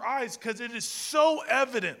opens your eyes, because it is so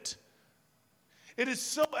evident. It is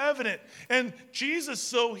so evident. And Jesus,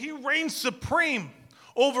 so he reigns supreme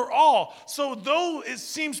over all. So though it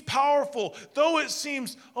seems powerful, though it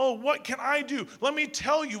seems, oh, what can I do? Let me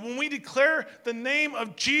tell you, when we declare the name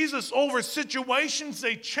of Jesus over situations,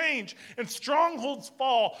 they change and strongholds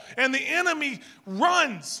fall and the enemy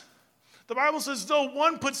runs. The Bible says, though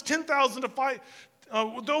one puts 10,000 to fight,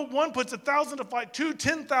 though one puts 1,000 to fight,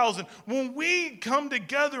 10,000. When we come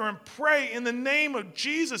together and pray in the name of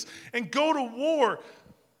Jesus and go to war,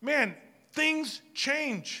 man, things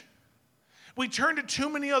change. We turn to too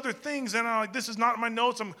many other things, and I'm like, this is not in my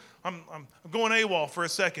notes. I'm going AWOL for a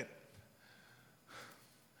second.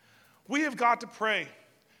 We have got to pray.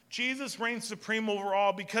 Jesus reigns supreme over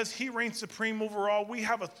all. Because he reigns supreme over all, we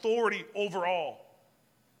have authority over all.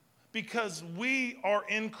 Because we are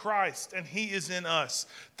in Christ and he is in us.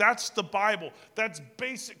 That's the Bible. That's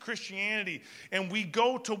basic Christianity. And we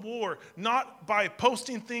go to war not by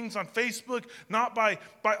posting things on Facebook, not by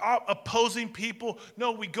opposing people.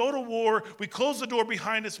 No, we go to war. We close the door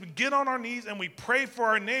behind us. We get on our knees and we pray for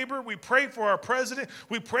our neighbor. We pray for our president.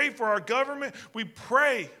 We pray for our government. We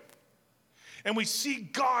pray. And we see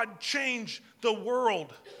God change the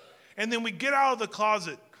world. And then we get out of the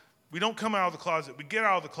closet. We don't come out of the closet. We get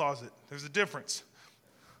out of the closet. There's a difference.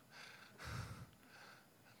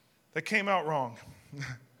 That came out wrong.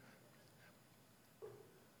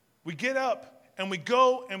 We get up and we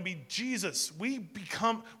go and be Jesus. We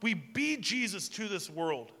be Jesus to this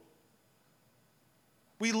world.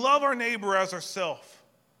 We love our neighbor as ourselves.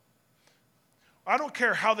 I don't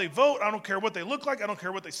care how they vote. I don't care what they look like. I don't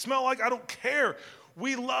care what they smell like. I don't care.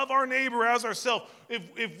 We love our neighbor as ourselves.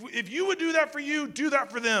 If you would do that for you, do that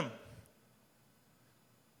for them.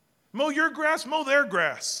 Mow your grass, mow their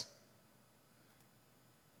grass.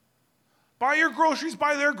 Buy your groceries,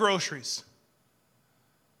 buy their groceries.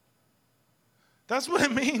 That's what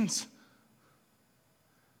it means.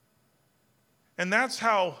 And that's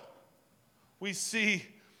how we see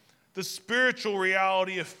the spiritual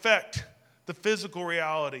reality affect the physical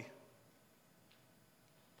reality.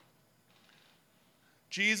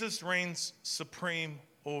 Jesus reigns supreme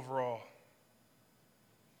over all.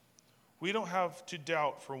 We don't have to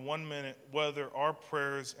doubt for 1 minute whether our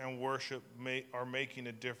prayers and worship are making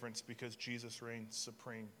a difference, because Jesus reigns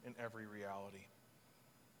supreme in every reality.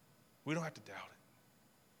 We don't have to doubt it.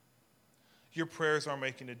 Your prayers are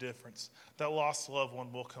making a difference. That lost loved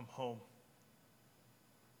one will come home.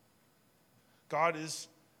 God is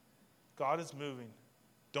moving.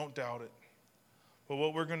 Don't doubt it. But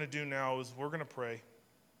what we're going to do now is we're going to pray.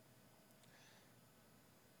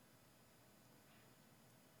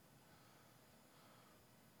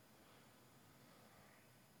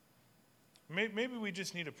 Maybe we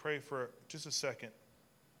just need to pray for just a second.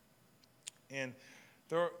 And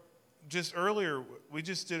just earlier, we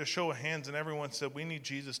just did a show of hands, and everyone said we need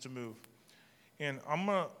Jesus to move. And I'm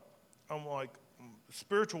like,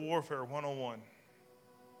 spiritual warfare 101,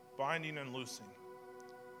 binding and loosing.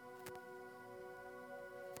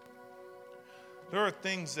 There are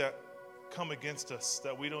things that come against us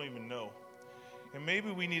that we don't even know. And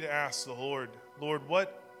maybe we need to ask the Lord,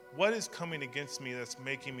 what is coming against me that's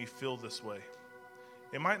making me feel this way?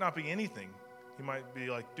 It might not be anything. You might be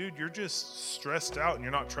like, dude, you're just stressed out and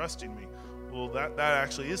you're not trusting me. Well, that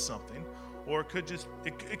actually is something. Or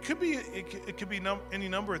it could be any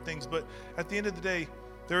number of things. But at the end of the day,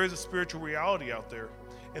 there is a spiritual reality out there,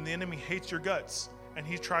 and the enemy hates your guts, and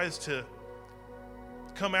he tries to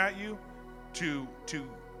come at you to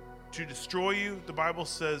destroy you. The Bible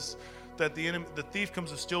says that the thief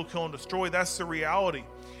comes to steal, kill, and destroy. That's the reality.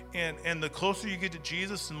 And the closer you get to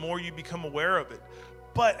Jesus, the more you become aware of it.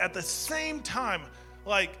 But at the same time,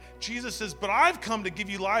 like Jesus says, but I've come to give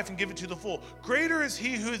you life and give it to the full. Greater is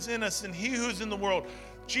he who is in us than he who is in the world.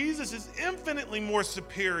 Jesus is infinitely more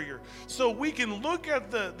superior. So we can look at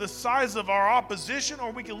the size of our opposition,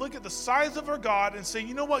 or we can look at the size of our God and say,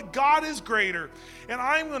 you know what? God is greater, and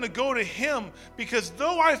I'm going to go to him, because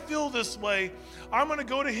though I feel this way, I'm going to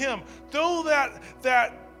go to him. Though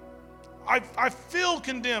that I feel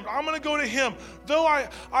condemned, I'm going to go to him. Though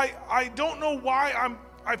I don't know why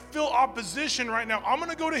I feel opposition right now, I'm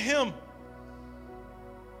going to go to him.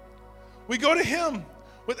 We go to him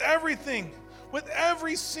with everything, with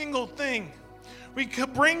every single thing. We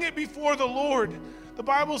could bring it before the Lord. The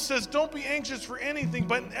Bible says, don't be anxious for anything,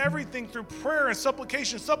 but in everything through prayer and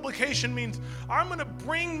supplication. Supplication means I'm going to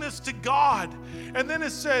bring this to God. And then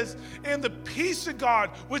it says, and the peace of God,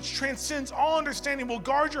 which transcends all understanding, will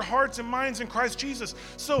guard your hearts and minds in Christ Jesus.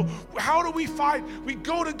 So how do we fight? We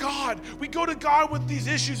go to God. We go to God with these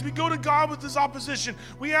issues. We go to God with this opposition.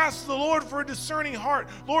 We ask the Lord for a discerning heart.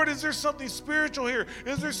 Lord, is there something spiritual here?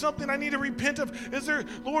 Is there something I need to repent of? Is there,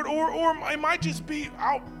 Lord, or it might just be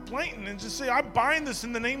out blatant and just say, I bind this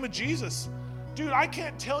in the name of Jesus. Dude, I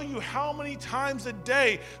can't tell you how many times a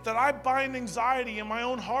day that I bind anxiety in my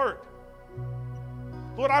own heart.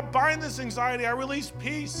 Lord, I bind this anxiety. I release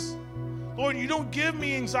peace. Lord, you don't give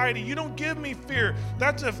me anxiety. You don't give me fear.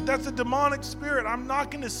 That's a demonic spirit. I'm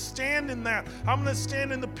not going to stand in that. I'm going to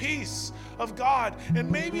stand in the peace of God.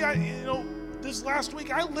 And maybe this last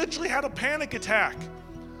week, I literally had a panic attack.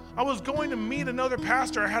 I was going to meet another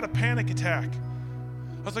pastor. I had a panic attack.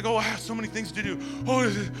 I was like, oh, I have so many things to do. Oh,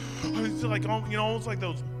 it's like, almost like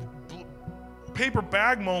those paper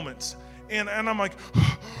bag moments. And I'm like,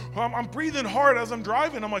 I'm breathing hard as I'm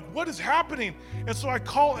driving. I'm like, what is happening? And so I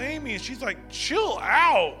call Amy, and she's like, chill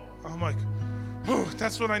out. I'm like, oh,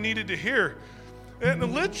 that's what I needed to hear.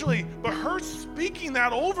 And literally, but her speaking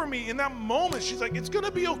that over me in that moment, she's like, it's going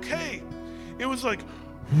to be okay. It was like,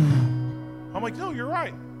 I'm like, no, you're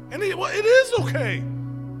right. And it is okay.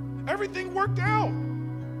 Everything worked out.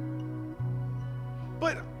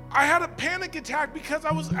 But I had a panic attack because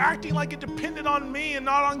I was acting like it depended on me and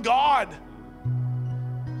not on God.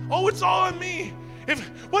 Oh, it's all on me.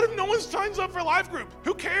 What if no one signs up for life group?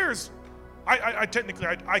 Who cares? I technically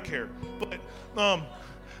care, but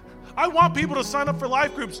I want people to sign up for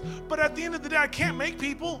life groups. But at the end of the day, I can't make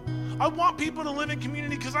people. I want people to live in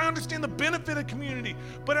community because I understand the benefit of community.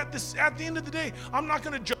 But at the end of the day, I'm not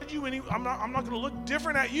going to judge you I'm not going to look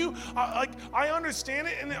different at you. I understand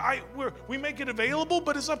it, and we make it available,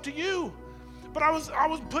 but it's up to you. But I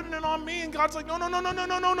was putting it on me, and God's like,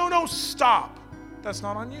 no, stop. That's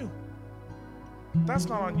not on you. That's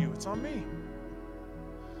not on you. It's on me.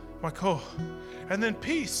 I'm like, oh. And then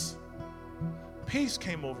peace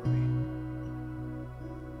came over me.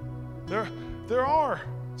 There are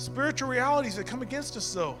spiritual realities that come against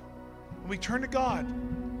us, though. When we turn to God,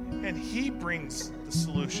 and He brings the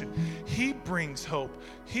solution. He brings hope.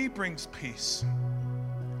 He brings peace.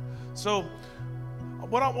 So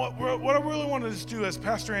what I really want to do as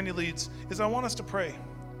Pastor Andy leads is I want us to pray.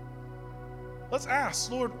 Let's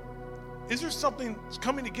ask, Lord, is there something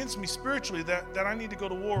coming against me spiritually that I need to go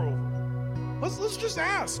to war over? Let's just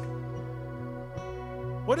ask.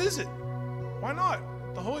 What is it? Why not?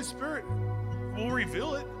 The Holy Spirit will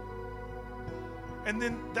reveal it. And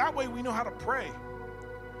then that way we know how to pray.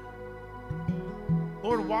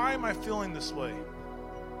 Lord, why am I feeling this way?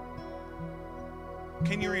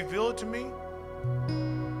 Can you reveal it to me?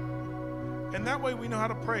 And that way we know how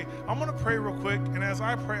to pray. I'm going to pray real quick, and as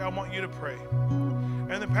I pray, I want you to pray.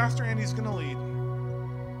 And then Pastor Andy's going to lead.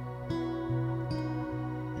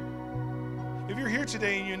 If you're here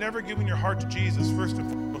today and you've never given your heart to Jesus, first and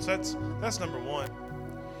foremost, that's number one.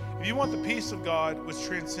 If you want the peace of God, which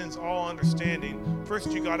transcends all understanding,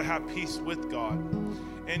 first you got to have peace with God.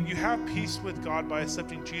 And you have peace with God by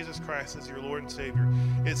accepting Jesus Christ as your Lord and Savior.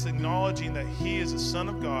 It's acknowledging that He is the Son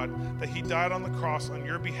of God, that He died on the cross on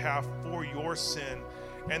your behalf for your sin,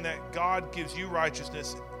 and that God gives you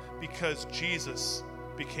righteousness because Jesus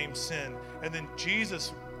became sin. And then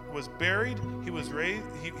Jesus was buried, He was raised,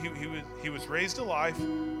 he was raised to life,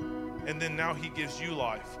 and then now He gives you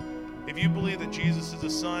life. If you believe that Jesus is the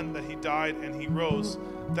Son, that He died and He rose,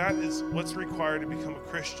 that is what's required to become a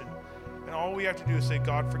Christian. And all we have to do is say,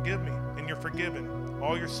 God, forgive me, and you're forgiven.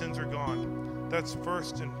 All your sins are gone. That's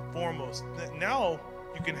first and foremost. Now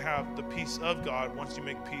you can have the peace of God once you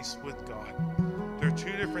make peace with God. There are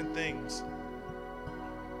two different things.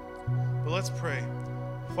 But let's pray.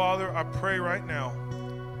 Father, I pray right now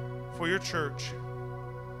for your church.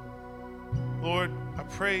 Lord, I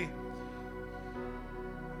pray,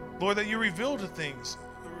 Lord, that you reveal things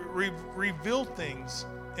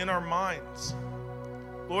in our minds.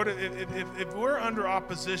 Lord, if we're under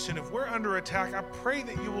opposition, if we're under attack, I pray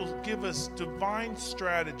that you will give us divine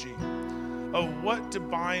strategy of what to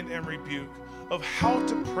bind and rebuke, of how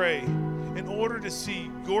to pray in order to see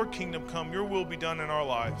your kingdom come, your will be done in our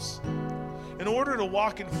lives. In order to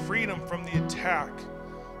walk in freedom from the attack,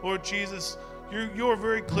 Lord Jesus, you are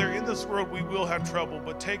very clear. In this world we will have trouble,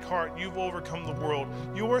 but take heart, you've overcome the world.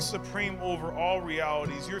 You are supreme over all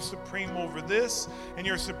realities. You're supreme over this, and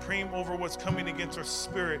you're supreme over what's coming against our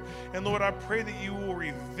spirit. And Lord, I pray that you will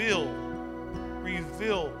reveal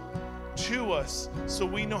to us so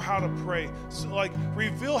we know how to pray. So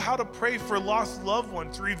reveal how to pray for lost loved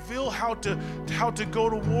ones. Reveal how to go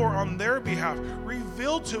to war on their behalf.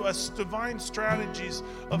 Reveal to us divine strategies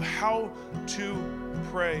of how to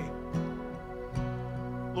pray.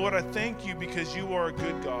 Lord, I thank you because you are a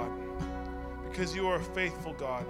good God, because you are a faithful God.